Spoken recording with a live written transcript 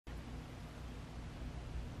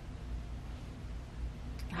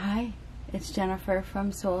It's Jennifer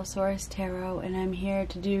from Soul Source Tarot, and I'm here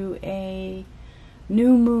to do a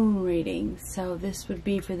new moon reading. So this would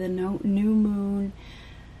be for the new moon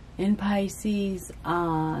in Pisces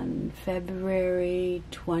on February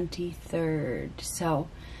 23rd. So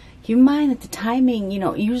keep in mind that the timing,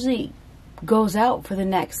 usually goes out for the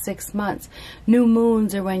next 6 months. New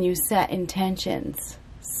moons are when you set intentions.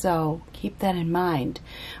 So keep that in mind.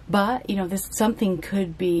 But, something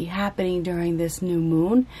could be happening during this new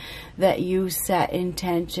moon that you set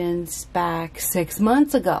intentions back 6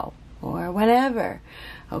 months ago or whenever.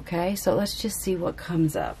 Okay, so let's just see what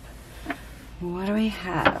comes up. What do we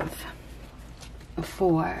have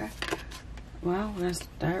for, well, we're going to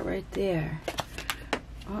start right there.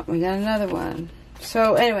 Oh, we got another one.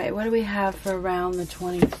 So anyway, what do we have for around the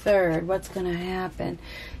 23rd? What's going to happen?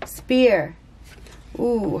 Spear.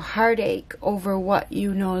 Ooh, heartache over what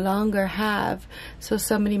you no longer have. So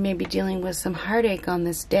somebody may be dealing with some heartache on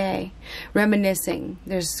this day. Reminiscing.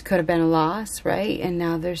 Could have been a loss, right? And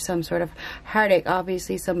now there's some sort of heartache.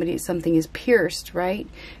 Obviously something is pierced, right?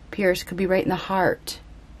 Pierced could be right in the heart.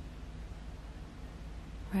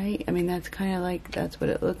 Right? I mean, that's kind of like, that's what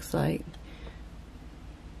it looks like.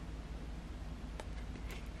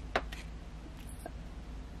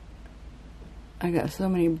 I got so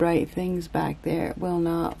many bright things back there. It will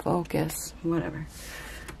not focus. Whatever.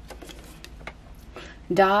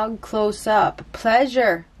 Dog close up.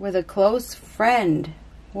 Pleasure with a close friend.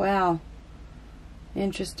 Wow.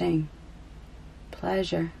 Interesting.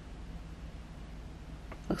 Pleasure.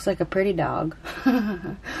 Looks like a pretty dog.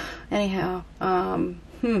 Anyhow.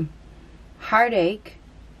 Heartache.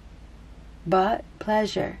 But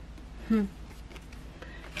pleasure.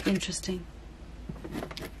 Interesting.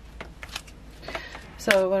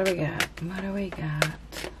 So what do we got? What do we got?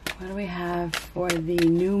 What do we have for the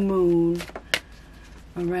new moon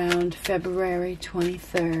around February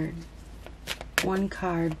 23rd? One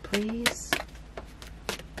card, please.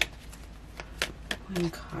 One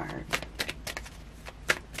card.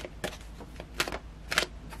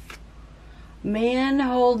 Man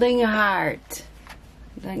holding heart.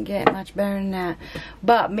 Doesn't get much better than that.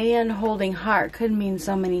 But man holding heart could mean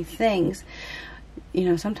so many things.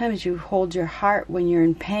 Sometimes you hold your heart when you're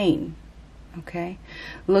in pain, okay?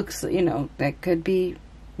 Looks, that could be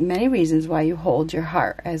many reasons why you hold your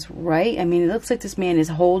heart, right? I mean, it looks like this man is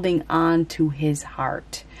holding on to his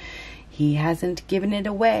heart. He hasn't given it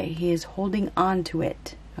away. He is holding on to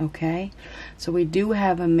it, okay? So we do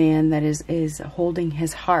have a man that is holding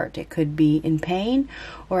his heart. It could be in pain,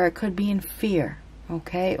 or it could be in fear,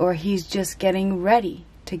 okay? Or he's just getting ready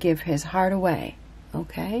to give his heart away,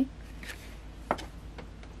 okay?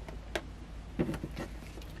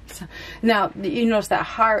 So, now, you notice that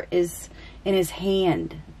heart is in his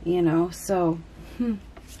hand, so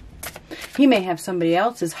he may have somebody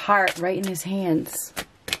else's heart right in his hands.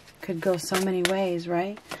 Could go so many ways,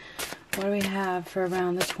 right? What do we have for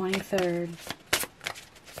around the 23rd?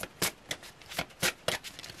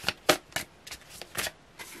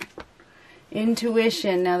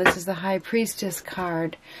 Intuition. Now, this is the High Priestess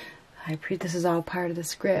card. This is all part of the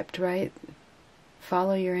script, right?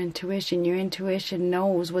 Follow your intuition. Your intuition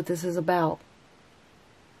knows what this is about.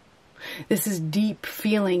 This is deep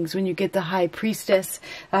feelings when you get the High Priestess.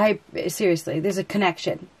 Seriously, there's a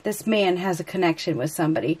connection. This man has a connection with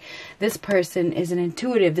somebody. This person is an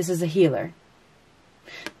intuitive. This is a healer.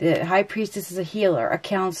 The High Priestess is a healer, a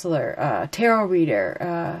counselor, a tarot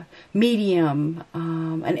reader, medium,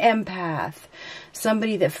 an empath,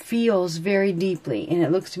 somebody that feels very deeply. And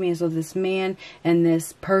it looks to me as though this man and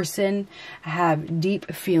this person have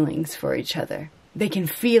deep feelings for each other. They can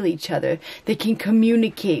feel each other. They can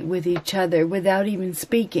communicate with each other without even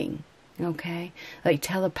speaking. Okay? Like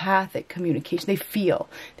telepathic communication. They feel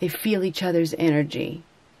each other's energy.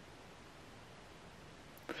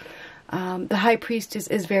 The High Priestess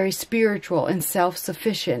is very spiritual and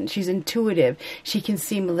self-sufficient. She's intuitive. She can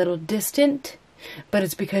seem a little distant, but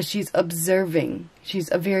it's because she's observing.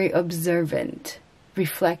 She's a very observant,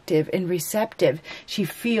 reflective, and receptive. She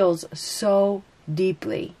feels so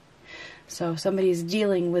deeply. So somebody's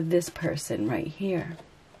dealing with this person right here.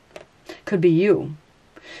 Could be you.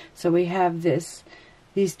 So we have these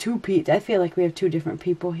two people. I feel like we have two different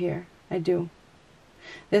people here. I do.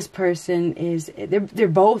 This person they're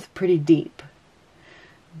both pretty deep.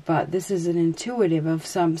 But this is an intuitive of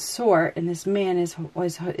some sort, and this man is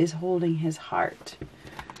holding his heart.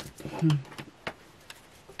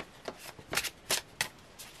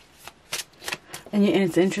 And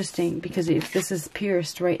it's interesting because this is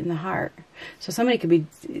pierced right in the heart. So somebody could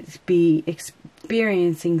be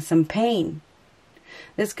experiencing some pain.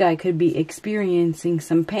 This guy could be experiencing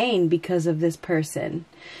some pain because of this person.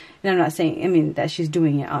 And I'm not saying, I mean, that she's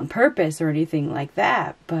doing it on purpose or anything like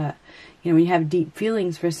that. But, you know, when you have deep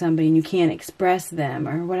feelings for somebody and you can't express them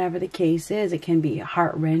or whatever the case is, it can be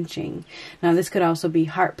heart-wrenching. Now, this could also be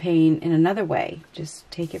heart pain in another way. Just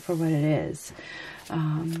take it for what it is.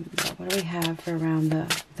 What do we have for around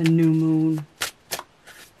the new moon?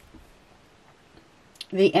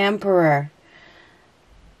 The Emperor.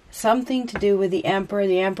 Something to do with the Emperor.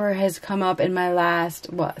 The Emperor has come up in my last,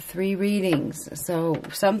 3 readings. So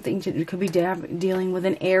something it could be dealing with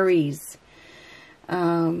an Aries.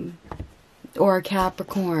 Or a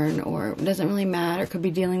Capricorn. Or it doesn't really matter. It could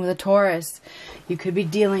be dealing with a Taurus. You could be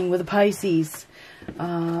dealing with a Pisces.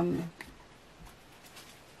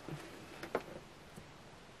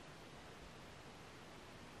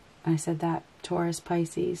 I said that. Taurus,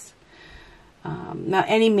 Pisces. Now,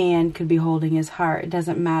 any man could be holding his heart. It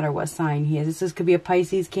doesn't matter what sign he is. This could be a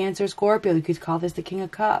Pisces, Cancer, Scorpio. You could call this the King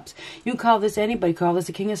of Cups. You can call this anybody. Call this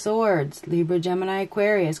the King of Swords. Libra, Gemini,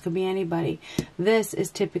 Aquarius. Could be anybody. This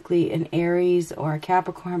is typically an Aries or a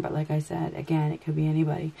Capricorn. But like I said, again, it could be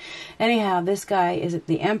anybody. Anyhow, this guy is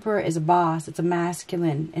the Emperor is a boss. It's a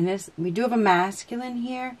masculine. And this, we do have a masculine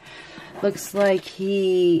here. Looks like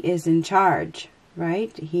he is in charge,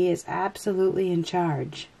 right? He is absolutely in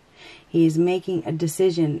charge. He is making a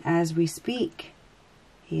decision as we speak.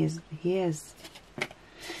 He is.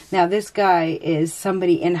 Now, this guy is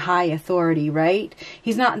somebody in high authority, right?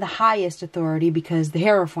 He's not in the highest authority because the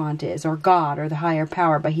Hierophant is, or God, or the higher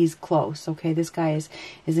power, but he's close, okay? This guy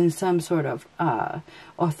is in some sort of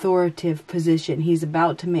authoritative position. He's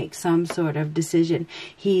about to make some sort of decision.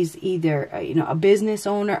 He's either, a business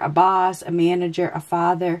owner, a boss, a manager, a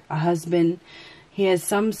father, a husband. He has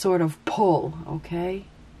some sort of pull, okay?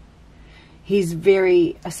 He's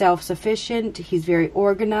very self-sufficient. He's very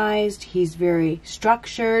organized. He's very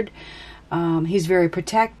structured. He's very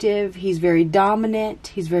protective. He's very dominant.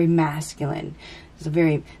 He's very masculine.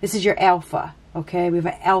 This is your alpha, okay? We have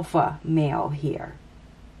an alpha male here.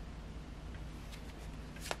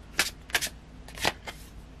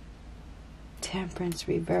 Temperance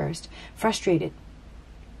reversed. Frustrated.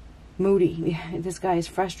 Moody. This guy is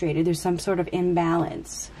frustrated. There's some sort of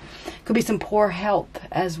imbalance. Could be some poor health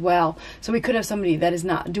as well. So we could have somebody that is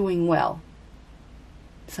not doing well.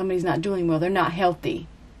 Somebody's not doing well. They're not healthy.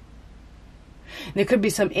 And there could be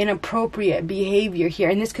some inappropriate behavior here.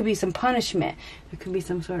 And this could be some punishment. There could be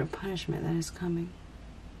some sort of punishment that is coming.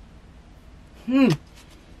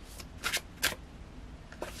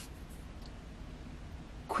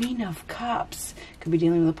 Queen of Cups. Could be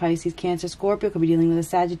dealing with a Pisces, Cancer, Scorpio. Could be dealing with a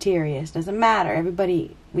Sagittarius. Doesn't matter.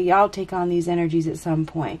 Everybody, we all take on these energies at some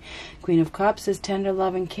point. Queen of Cups is tender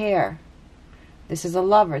love and care. This is a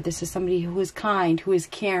lover. This is somebody who is kind, who is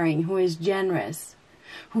caring, who is generous,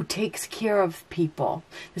 who takes care of people.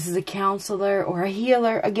 This is a counselor or a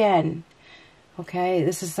healer again. Okay,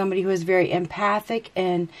 this is somebody who is very empathic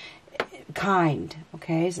and kind.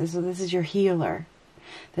 Okay, so this is your healer.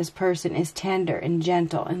 This person is tender and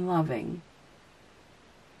gentle and loving.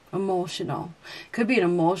 Emotional. Could be an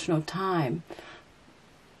emotional time.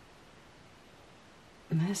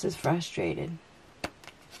 And this is frustrated.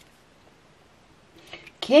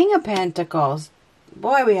 King of Pentacles.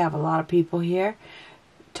 Boy, we have a lot of people here.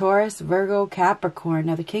 Taurus, Virgo, Capricorn.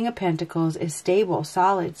 Now, the King of Pentacles is stable,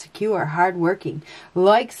 solid, secure, hardworking.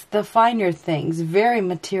 Likes the finer things. Very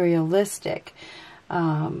materialistic.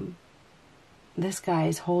 This guy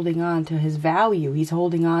is holding on to his value. He's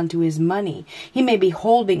holding on to his money. He may be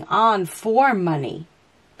holding on for money.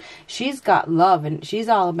 She's got love, and she's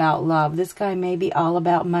all about love. This guy may be all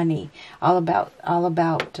about money, all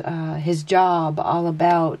about his job, all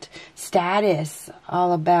about status,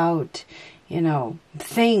 all about,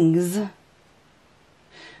 things.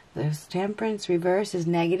 The Temperance reverse is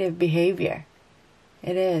negative behavior.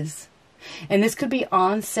 It is. And this could be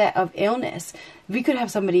onset of illness. We could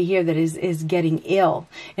have somebody here that is getting ill,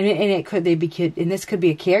 and this could be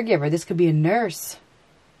a caregiver. This could be a nurse.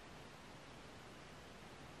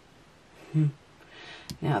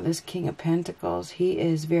 Now, this King of Pentacles, he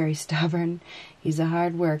is very stubborn. He's a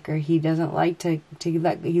hard worker. He doesn't like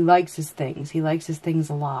he likes his things. He likes his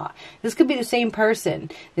things a lot. This could be the same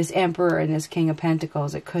person, this Emperor and this King of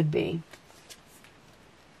Pentacles. It could be.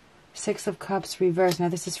 Six of Cups reversed. Now,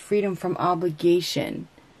 this is freedom from obligation.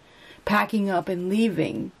 Packing up and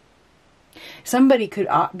leaving. Somebody could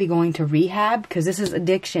be going to rehab because this is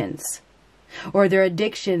addictions. Or their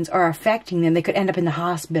addictions are affecting them. They could end up in the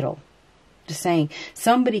hospital. Just saying.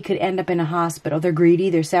 Somebody could end up in a hospital. They're greedy.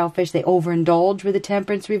 They're selfish. They overindulge with the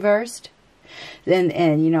Temperance reversed. And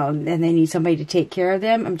they need somebody to take care of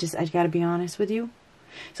them. I got to be honest with you.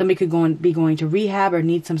 Somebody could be going to rehab or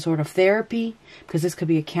need some sort of therapy, because this could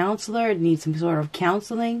be a counselor. It needs some sort of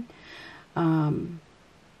counseling.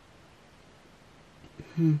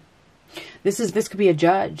 This could be a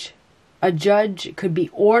judge. A judge could be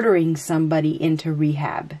ordering somebody into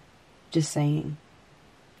rehab. Just saying.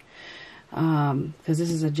 Because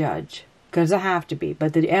this is a judge. Because it have to be.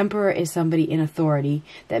 But the Emperor is somebody in authority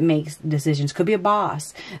that makes decisions. Could be a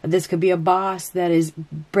boss. This could be a boss that is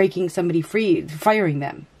breaking somebody free, firing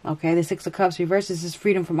them. Okay, the Six of Cups reverses is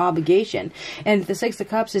freedom from obligation. And the Six of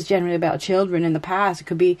Cups is generally about children in the past. It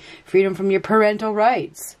could be freedom from your parental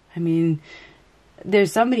rights. I mean,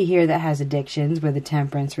 there's somebody here that has addictions with the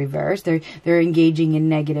Temperance reverse. They're engaging in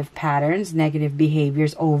negative patterns, negative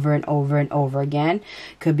behaviors over and over and over again.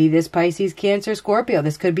 Could be this Pisces, Cancer, Scorpio.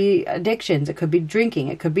 This could be addictions. It could be drinking.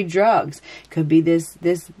 It could be drugs. It could be this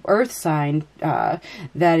earth sign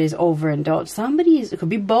that is overindulged. It could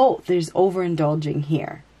be both. There's overindulging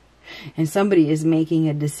here. And somebody is making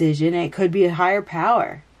a decision. And it could be a higher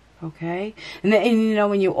power. Okay? And you know,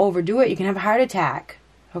 when you overdo it, you can have a heart attack.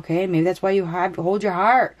 Okay, maybe that's why you have to hold your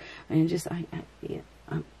heart. And it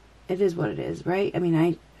is what it is, right? I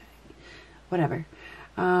mean, whatever.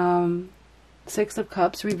 Six of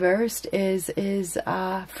Cups reversed is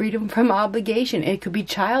freedom from obligation. It could be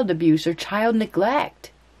child abuse or child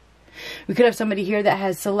neglect. We could have somebody here that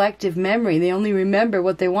has selective memory. They only remember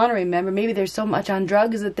what they want to remember. Maybe they're so much on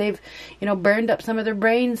drugs that they've, burned up some of their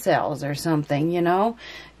brain cells or something,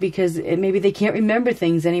 because maybe they can't remember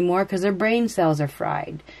things anymore because their brain cells are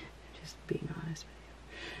fried. Just being honest with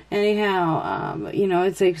you. Anyhow,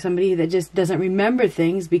 it's like somebody that just doesn't remember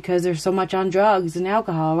things because they're so much on drugs and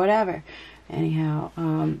alcohol or whatever. Anyhow,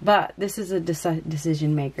 but this is a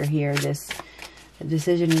decision maker here. This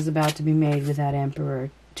decision is about to be made with that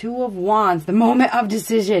Emperor. Two of Wands, the moment of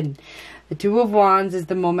decision. The Two of Wands is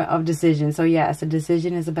the moment of decision. So yes, a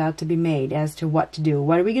decision is about to be made as to what to do.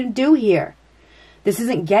 What are we going to do here? This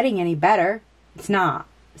isn't getting any better. It's not.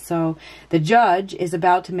 So the judge is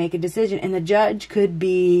about to make a decision. And the judge could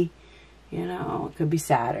be, it could be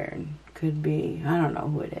Saturn. Could be, I don't know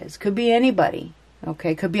who it is. Could be anybody.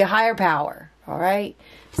 Okay, could be a higher power. All right.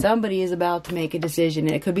 Somebody is about to make a decision.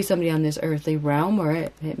 And it could be somebody on this earthly realm, or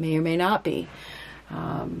it may or may not be.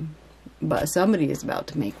 But somebody is about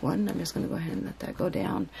to make one. I'm just going to go ahead and let that go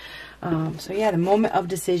down. So yeah, the moment of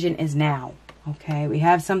decision is now. Okay, we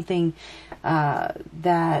have something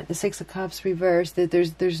that the Six of Cups reversed, that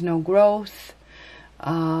there's no growth.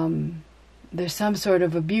 There's some sort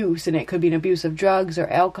of abuse, and it could be an abuse of drugs or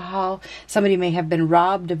alcohol. Somebody may have been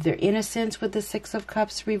robbed of their innocence with the Six of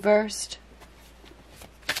Cups reversed.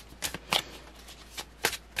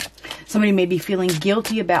 Somebody may be feeling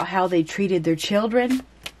guilty about how they treated their children.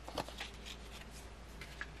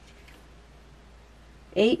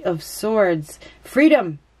 Eight of Swords.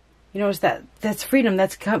 Freedom. You notice that's freedom.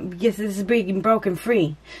 Yes, this is being broken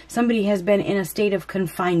free. Somebody has been in a state of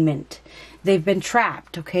confinement. They've been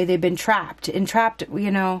trapped, okay? They've been trapped. In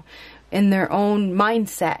their own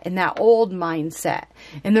mindset, in that old mindset,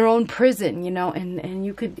 in their own prison, and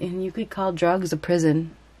you could call drugs a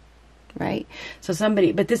prison. Right? So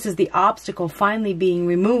but this is the obstacle finally being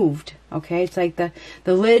removed. Okay? It's like the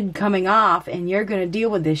lid coming off, and you're going to deal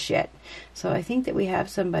with this shit. So I think that we have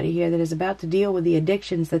somebody here that is about to deal with the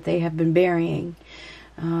addictions that they have been burying.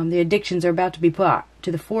 The addictions are about to be brought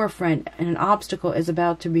to the forefront, and an obstacle is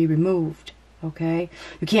about to be removed. Okay?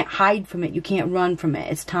 You can't hide from it. You can't run from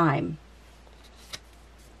it. It's time.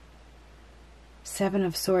 Seven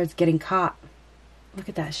of Swords, getting caught. Look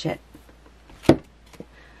at that shit.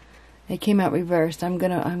 It came out reversed. I'm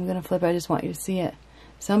gonna flip it. I just want you to see it.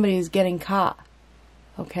 Somebody's getting caught.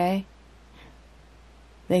 Okay?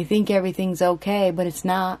 They think everything's okay, but it's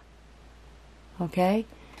not. Okay?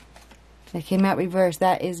 It came out reversed.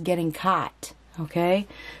 That is getting caught. Okay?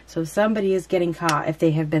 So somebody is getting caught. If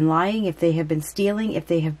they have been lying, if they have been stealing, if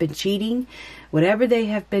they have been cheating, whatever they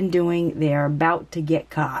have been doing, they are about to get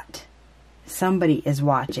caught. Somebody is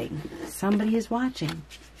watching. Somebody is watching.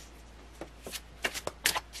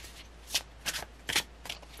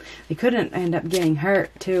 They couldn't end up getting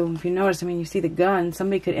hurt, too. If you notice, you see the gun.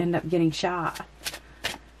 Somebody could end up getting shot.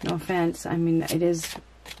 No offense. It is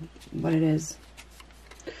what it is.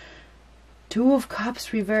 Two of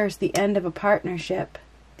Cups reversed. The end of a partnership.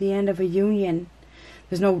 The end of a union.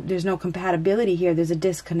 There's no compatibility here. There's a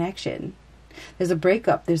disconnection. There's a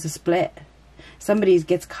breakup. There's a split. Somebody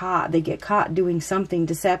gets caught. They get caught doing something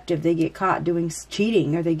deceptive. They get caught doing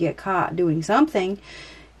cheating. Or they get caught doing something,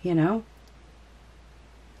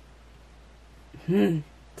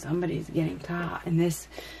 Somebody's getting caught. And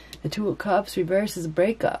the Two of Cups reverse is a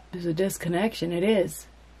breakup. There's a disconnection. It is.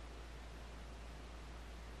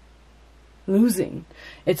 losing.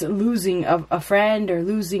 It's losing a friend or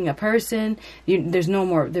losing a person. There's no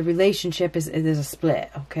more, the relationship there's a split,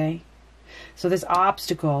 okay? So this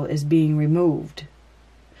obstacle is being removed.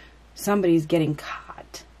 Somebody's getting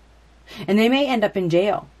caught. And they may end up in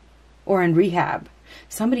jail or in rehab.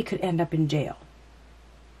 Somebody could end up in jail.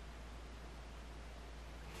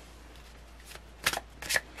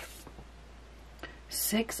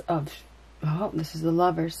 This is the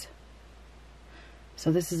Lovers.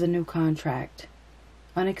 So this is a new contract.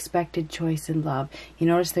 Unexpected choice in love. You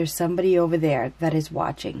notice there's somebody over there that is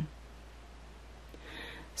watching.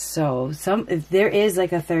 So if there is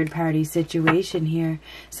like a third party situation here.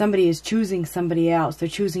 Somebody is choosing somebody else. They're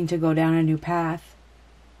choosing to go down a new path.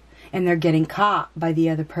 And they're getting caught by the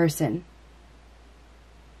other person.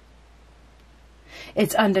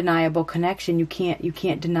 It's undeniable connection. You can't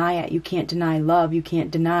deny it. You can't deny love. You can't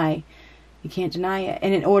deny it.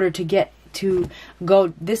 And in order to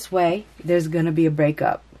go this way, there's going to be a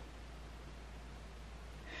breakup.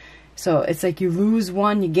 So it's like you lose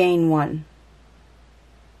one, you gain one.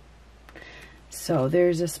 So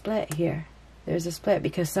there's a split here. There's a split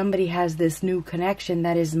because somebody has this new connection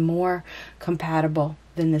that is more compatible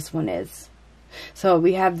than this one is. So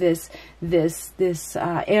we have this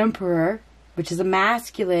Emperor, which is a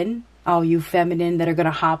masculine. All you feminine that are going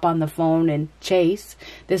to hop on the phone and chase.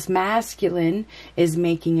 This masculine is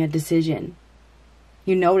making a decision.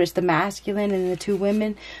 You notice the masculine and the two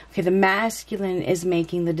women? Okay, the masculine is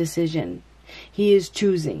making the decision. He is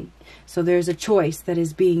choosing. So there's a choice that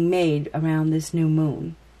is being made around this new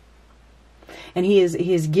moon. And he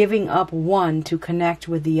is giving up one to connect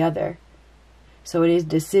with the other. So it is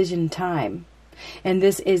decision time. And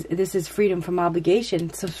this is freedom from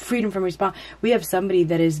obligation. So freedom from response. We have somebody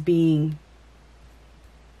that is being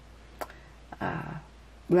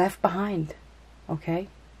left behind. Okay?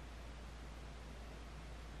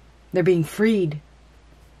 They're being freed.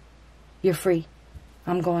 You're free.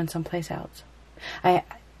 I'm going someplace else.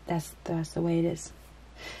 That's the way it is.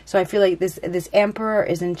 So I feel like this Emperor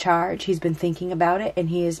is in charge. He's been thinking about it and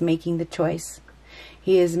he is making the choice.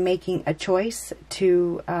 He is making a choice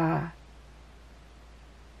to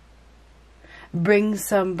bring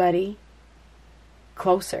somebody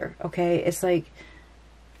closer, okay? It's like,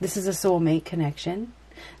 this is a soulmate connection.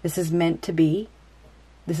 This is meant to be.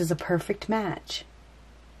 This is a perfect match.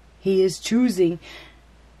 He is choosing.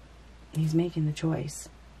 He's making the choice.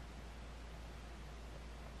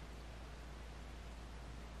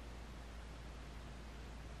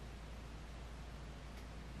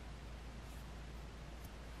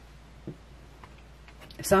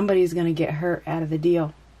 Somebody's going to get hurt out of the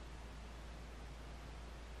deal.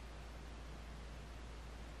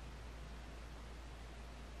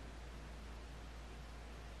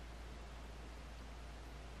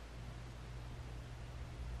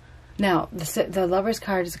 Now, the Lover's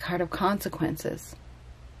card is a card of consequences.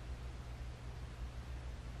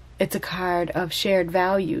 It's a card of shared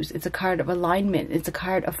values. It's a card of alignment. It's a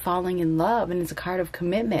card of falling in love. And it's a card of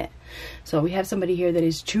commitment. So we have somebody here that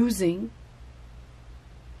is choosing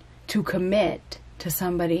to commit to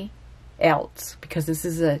somebody else. Because this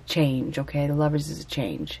is a change, okay? The Lovers is a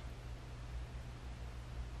change.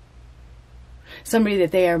 Somebody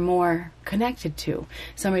that they are more connected to.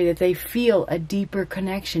 Somebody that they feel a deeper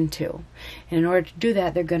connection to. And in order to do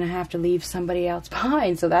that, they're going to have to leave somebody else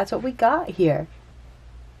behind. So that's what we got here.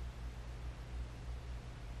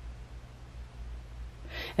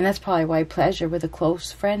 And that's probably why pleasure with a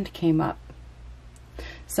close friend came up.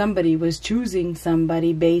 Somebody was choosing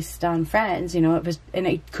somebody based on friends. You know, and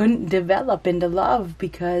it couldn't develop into love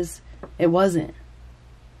because it wasn't.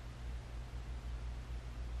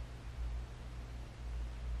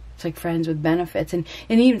 It's like friends with benefits. And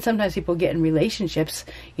even sometimes people get in relationships,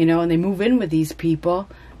 you know, and they move in with these people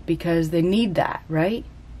because they need that, right?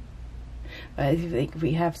 But I think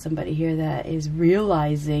we have somebody here that is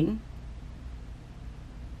realizing,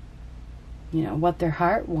 you know, what their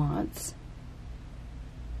heart wants.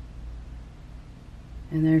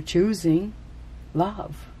 And they're choosing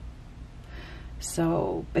love.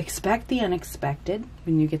 So expect the unexpected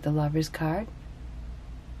when you get the Lover's card.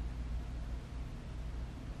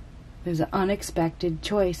 There's an unexpected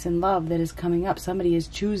choice in love that is coming up. Somebody is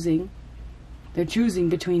choosing. They're choosing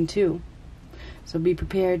between two. So be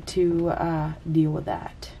prepared to deal with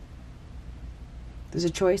that. There's a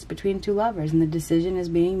choice between two lovers, and the decision is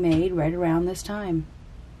being made right around this time.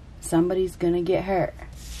 Somebody's going to get hurt.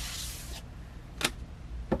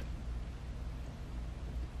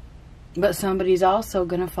 But somebody's also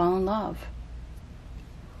going to fall in love.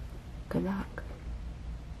 Good luck.